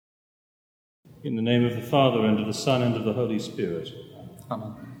In the name of the Father, and of the Son, and of the Holy Spirit.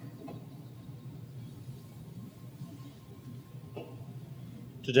 Amen.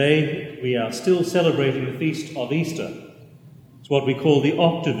 Today we are still celebrating the feast of Easter. It's what we call the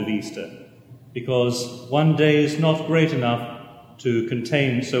octave of Easter, because one day is not great enough to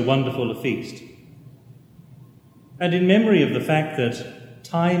contain so wonderful a feast. And in memory of the fact that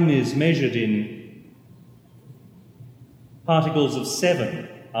time is measured in particles of 7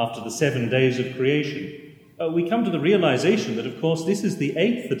 after the 7 days of creation, we come to the realization that, of course, this is the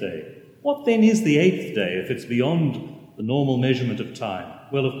 8th day. What then is the 8th day if it's beyond the normal measurement of time?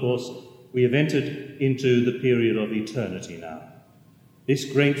 Well, of course, we have entered into the period of eternity now. This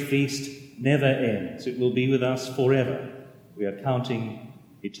great feast never ends. It will be with us forever. We are counting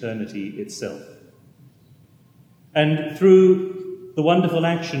eternity itself. And through the wonderful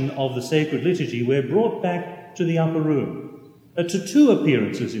action of the sacred liturgy, we're brought back to the upper room. To 2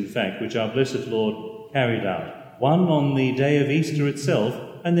 appearances, in fact, which our blessed Lord carried out. One on the day of Easter itself,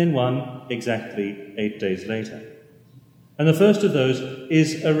 and then one exactly 8 days later. And the first of those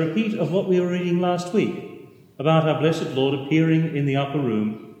is a repeat of what we were reading last week, about our blessed Lord appearing in the upper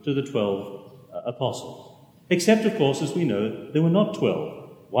room to the 12 apostles. Except, of course, as we know, there were not 12.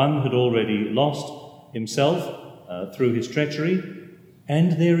 One had already lost himself through his treachery,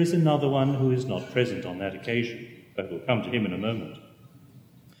 and there is another one who is not present on that occasion. But we'll come to him in a moment.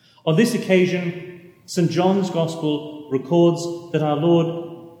 On this occasion, St. John's Gospel records that our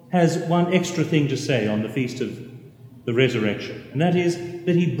Lord has one extra thing to say on the feast of the resurrection, and that is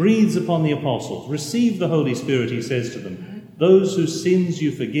that he breathes upon the apostles. Receive the Holy Spirit, he says to them. Those whose sins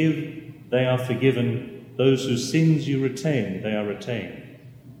you forgive, they are forgiven. Those whose sins you retain, they are retained.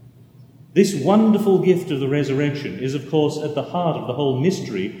 This wonderful gift of the resurrection is, of course, at the heart of the whole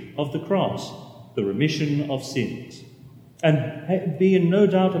mystery of the cross, the remission of sins. And be in no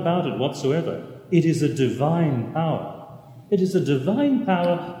doubt about it whatsoever, it is a divine power. It is a divine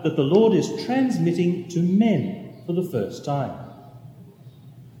power that the Lord is transmitting to men for the first time.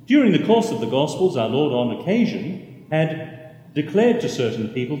 During the course of the Gospels, our Lord on occasion had declared to certain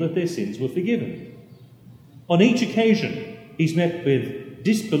people that their sins were forgiven. On each occasion, he's met with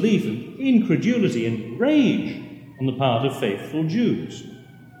disbelief and incredulity and rage on the part of faithful Jews,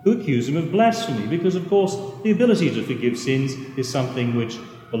 who accuse him of blasphemy, because, of course, the ability to forgive sins is something which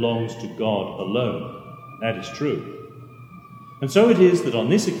belongs to God alone. That is true. And so it is that on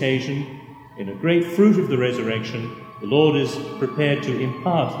this occasion, in a great fruit of the resurrection, the Lord is prepared to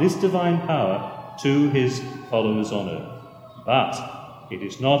impart this divine power to his followers on earth. But it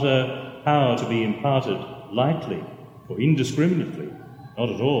is not a power to be imparted lightly or indiscriminately,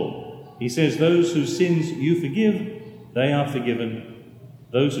 not at all. He says, those whose sins you forgive, they are forgiven.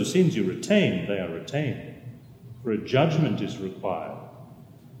 Those whose sins you retain, they are retained. For a judgment is required.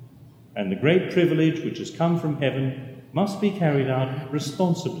 And the great privilege which has come from heaven must be carried out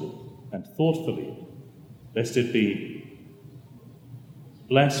responsibly and thoughtfully, lest it be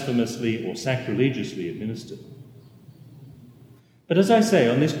blasphemously or sacrilegiously administered. But as I say,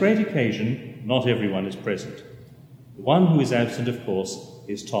 on this great occasion, not everyone is present. The one who is absent, of course,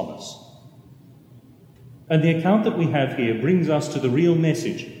 is Thomas. And the account that we have here brings us to the real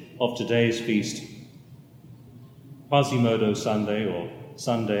message of today's feast, Quasimodo Sunday, or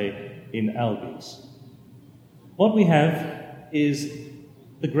Sunday in Albis. What we have is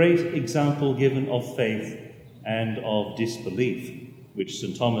the great example given of faith and of disbelief, which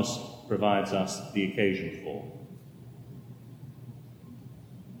St. Thomas provides us the occasion for.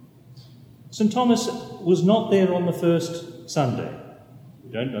 St. Thomas was not there on the first Sunday.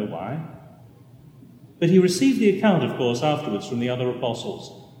 We don't know why. But he received the account, of course, afterwards from the other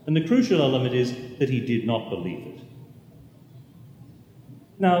apostles. And the crucial element is that he did not believe it.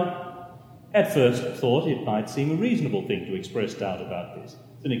 Now, at first thought, it might seem a reasonable thing to express doubt about this.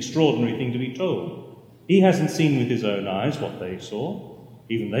 It's an extraordinary thing to be told. He hasn't seen with his own eyes what they saw.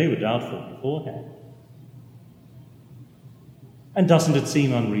 Even they were doubtful beforehand. And doesn't it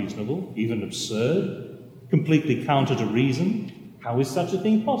seem unreasonable, even absurd, completely counter to reason? How is such a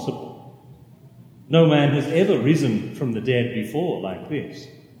thing possible? No man has ever risen from the dead before like this.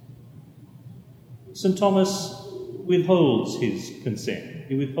 St. Thomas withholds his consent.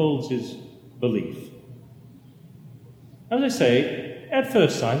 He withholds his belief. As I say, at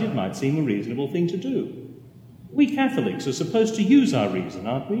first sight it might seem a reasonable thing to do. We Catholics are supposed to use our reason,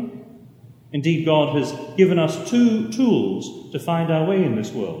 aren't we? Indeed, God has given us 2 tools to find our way in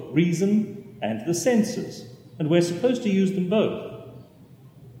this world, reason and the senses, and we're supposed to use them both.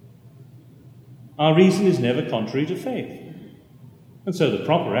 Our reason is never contrary to faith. And so the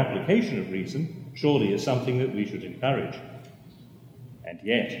proper application of reason surely is something that we should encourage. And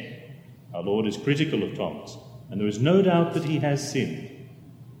yet, Our Lord is critical of Thomas, and there is no doubt that he has sinned.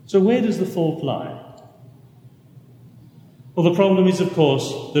 So where does the fault lie? Well, the problem is, of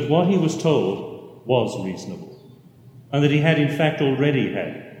course, that what he was told was reasonable, and that he had in fact already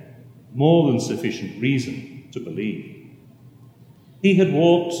had more than sufficient reason to believe. He had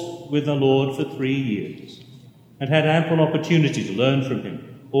walked with the Lord for 3 years and had ample opportunity to learn from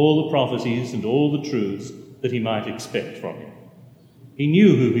him all the prophecies and all the truths that he might expect from him. He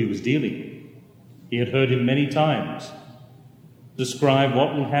knew who he was dealing with. He had heard him many times describe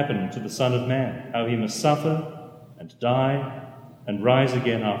what will happen to the Son of Man, how he must suffer and die and rise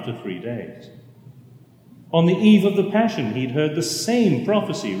again after 3 days. On the eve of the Passion, he'd heard the same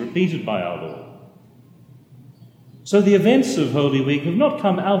prophecy repeated by our Lord. So the events of Holy Week have not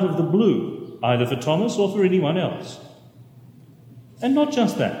come out of the blue, either for Thomas or for anyone else. And not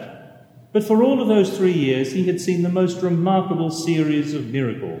just that, but for all of those 3 years, he had seen the most remarkable series of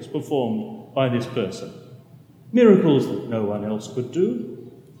miracles performed by this person. Miracles that no one else could do,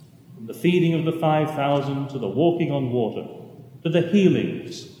 from the feeding of the 5,000 to the walking on water, to the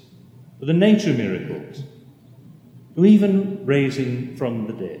healings, to the nature miracles, to even raising from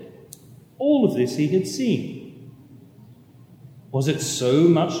the dead. All of this he had seen. Was it so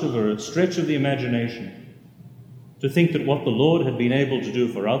much of a stretch of the imagination to think that what the Lord had been able to do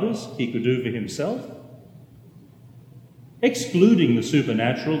for others, he could do for himself? Excluding the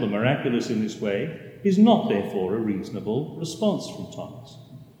supernatural, the miraculous in this way, is not therefore a reasonable response from Thomas.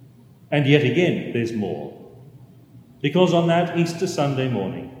 And yet again, there's more. Because on that Easter Sunday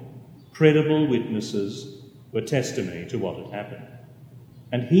morning, credible witnesses were testimony to what had happened.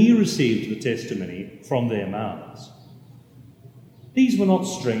 And he received the testimony from their mouths. These were not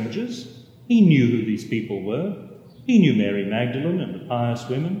strangers. He knew who these people were. He knew Mary Magdalene and the pious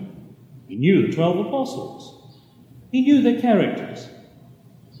women. He knew the 12 apostles. He knew their characters.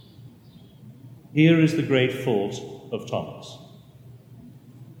 Here is the great fault of Thomas.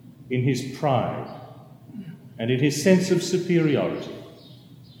 In his pride and in his sense of superiority,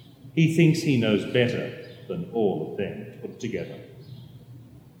 he thinks he knows better than all of them put together.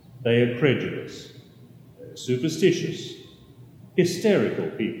 They are credulous, they are superstitious, hysterical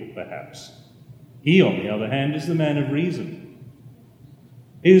people perhaps. He, on the other hand, is the man of reason.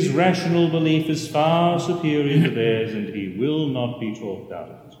 His rational belief is far superior to theirs, and he will not be talked out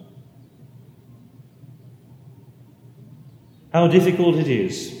of it. How difficult it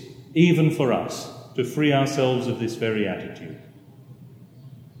is, even for us, to free ourselves of this very attitude.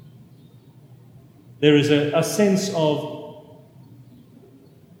 There is a sense of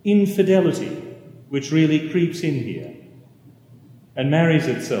infidelity which really creeps in here and marries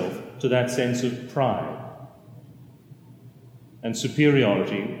itself to that sense of pride and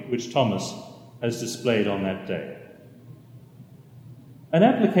superiority which Thomas has displayed on that day. An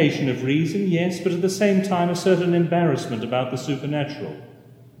application of reason, yes, but at the same time a certain embarrassment about the supernatural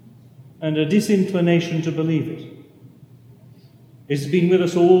and a disinclination to believe it. It's been with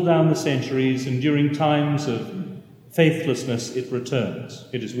us all down the centuries, and during times of faithlessness it returns.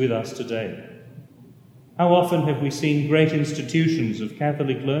 It is with us today. How often have we seen great institutions of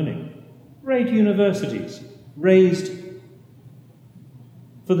Catholic learning, great universities, raised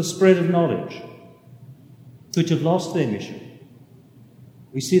for the spread of knowledge, which have lost their mission?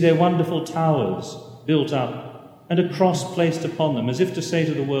 We see their wonderful towers built up and a cross placed upon them, as if to say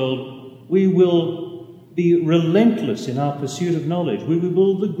to the world, we will be relentless in our pursuit of knowledge. We will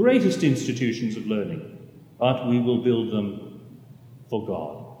build the greatest institutions of learning, but we will build them for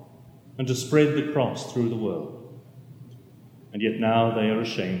God and to spread the cross through the world. And yet now they are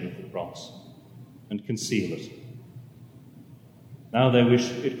ashamed of the cross and conceal it. Now they wish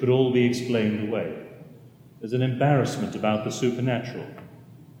it could all be explained away. There's an embarrassment about the supernatural,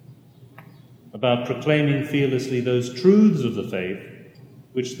 about proclaiming fearlessly those truths of the faith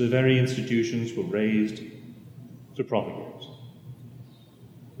which the very institutions were raised to propagate.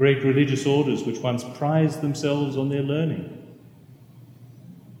 Great religious orders which once prized themselves on their learning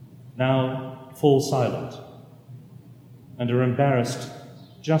now fall silent and are embarrassed,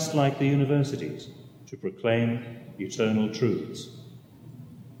 just like the universities, to proclaim eternal truths.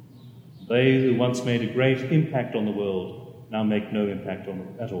 They who once made a great impact on the world now make no impact on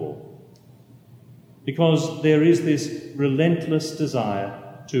it at all. Because there is this relentless desire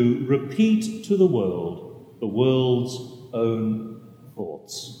to repeat to the world's own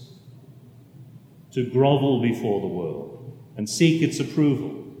thoughts, to grovel before the world and seek its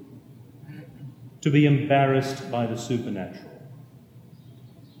approval, to be embarrassed by the supernatural.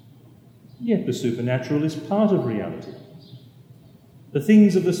 Yet the supernatural is part of reality. The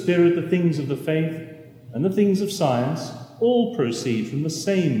things of the Spirit, the things of the faith, and the things of science all proceed from the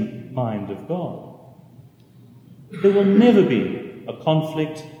same mind of God. There will never be a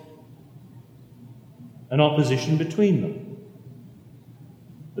conflict, an opposition between them.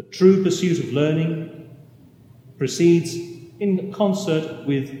 The true pursuit of learning proceeds in concert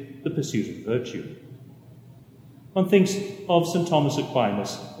with the pursuit of virtue. One thinks of St. Thomas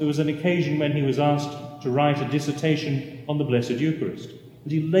Aquinas. There was an occasion when he was asked to write a dissertation on the Blessed Eucharist,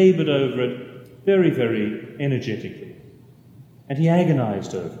 and he laboured over it very, very energetically. And he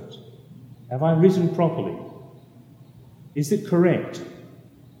agonized over it. Have I written properly? Is it correct?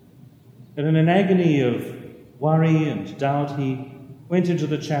 And in an agony of worry and doubt, he went into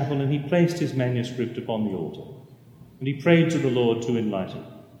the chapel and he placed his manuscript upon the altar. And he prayed to the Lord to enlighten.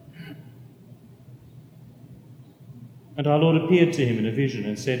 And our Lord appeared to him in a vision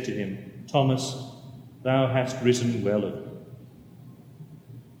and said to him, Thomas, thou hast written well of it.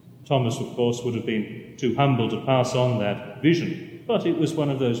 Thomas, of course, would have been too humble to pass on that vision, but it was one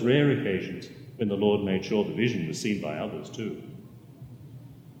of those rare occasions when the Lord made sure the vision was seen by others too.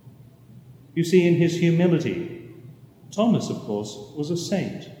 You see, in his humility, Thomas, of course, was a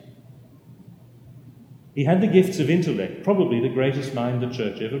saint. He had the gifts of intellect, probably the greatest mind the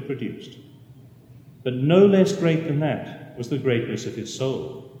Church ever produced. But no less great than that was the greatness of his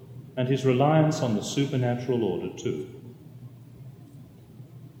soul and his reliance on the supernatural order too.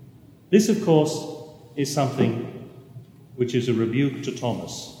 This, of course, is something which is a rebuke to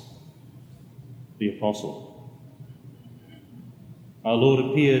Thomas, the apostle. Our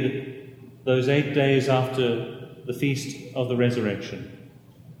Lord appeared those 8 days after the feast of the resurrection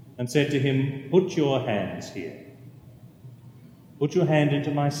and said to him, put your hands here. Put your hand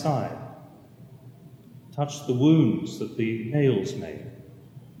into my side. Touch the wounds that the nails made.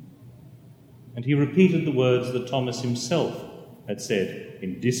 And he repeated the words that Thomas himself had said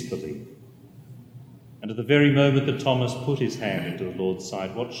in disbelief. And at the very moment that Thomas put his hand into the Lord's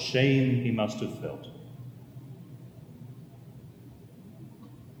side, what shame he must have felt.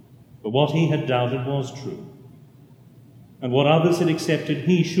 But what he had doubted was true. And what others had accepted,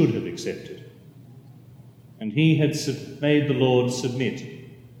 he should have accepted. And he had made the Lord submit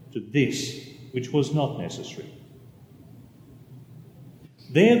to this which was not necessary.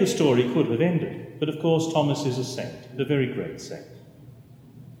 There the story could have ended, but of course Thomas is a saint, and a very great saint.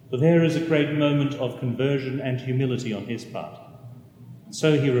 For there is a great moment of conversion and humility on his part. And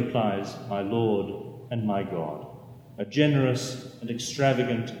so he replies, my Lord and my God, a generous and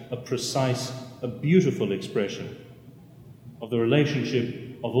extravagant, a precise, a beautiful expression of the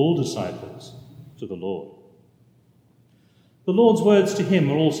relationship of all disciples to the Lord. The Lord's words to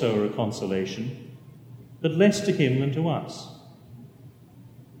him are also a consolation, but less to him than to us.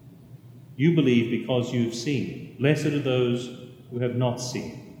 You believe because you've seen. Blessed are those who have not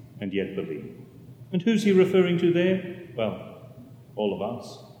seen and yet believe. And who's he referring to there? Well, all of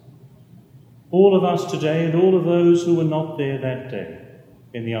us. All of us today and all of those who were not there that day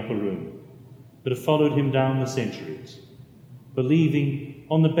in the upper room, but have followed him down the centuries, believing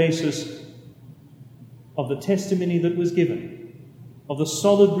on the basis of the testimony that was given, of the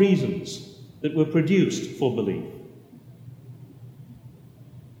solid reasons that were produced for belief.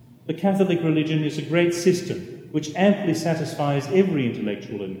 The Catholic religion is a great system which amply satisfies every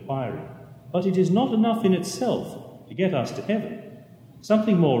intellectual inquiry, but it is not enough in itself to get us to heaven.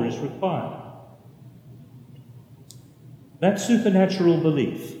 Something more is required. That supernatural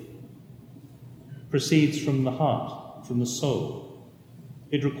belief proceeds from the heart, from the soul.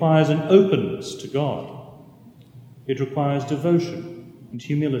 It requires an openness to God. It requires devotion and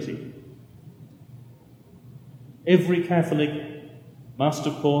humility. Every Catholic must,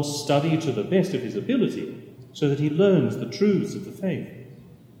 of course, study to the best of his ability so that he learns the truths of the faith.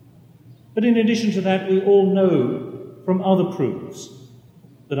 But in addition to that, we all know from other proofs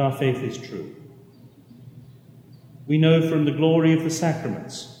that our faith is true. We know from the glory of the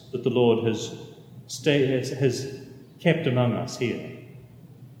sacraments that the Lord has kept among us here.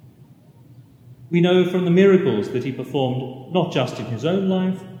 We know from the miracles that he performed not just in his own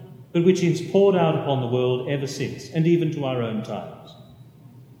life, but which he has poured out upon the world ever since, and even to our own times.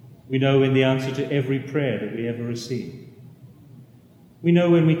 We know in the answer to every prayer that we ever receive. We know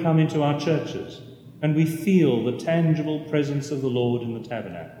when we come into our churches and we feel the tangible presence of the Lord in the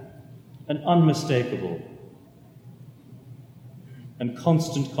tabernacle, an unmistakable and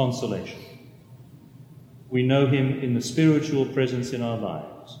constant consolation. We know him in the spiritual presence in our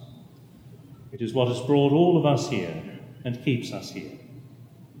lives. It is what has brought all of us here and keeps us here.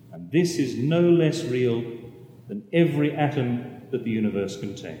 And this is no less real than every atom that the universe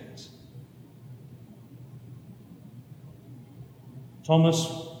contains.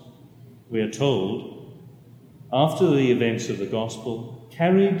 Thomas, we are told, after the events of the gospel,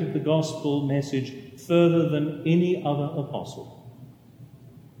 carried the gospel message further than any other apostle,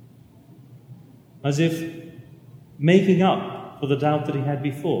 as if making up for the doubt that he had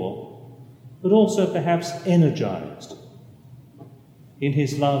before, but also perhaps energized in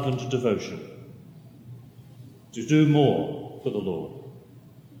his love and devotion to do more for the Lord.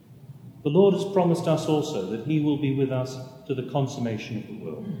 The Lord has promised us also that he will be with us to the consummation of the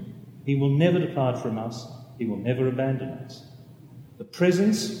world. He will never depart from us. He will never abandon us. The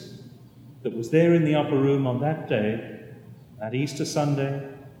presence that was there in the upper room on that day, that Easter Sunday,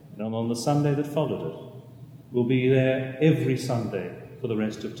 and on the Sunday that followed it, will be there every Sunday for the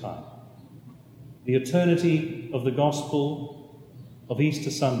rest of time. The eternity of the gospel of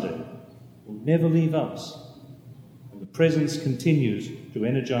Easter Sunday will never leave us, and the presence continues to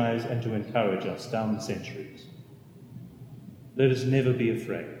energize and to encourage us down the centuries. Let us never be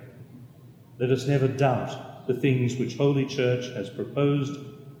afraid. Let us never doubt the things which Holy Church has proposed,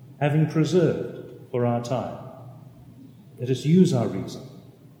 having preserved for our time. Let us use our reason,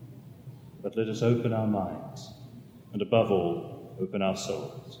 but let us open our minds, and above all, open our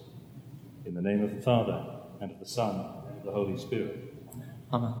souls. In the name of the Father, and of the Son, and of the Holy Spirit.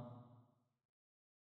 Amen.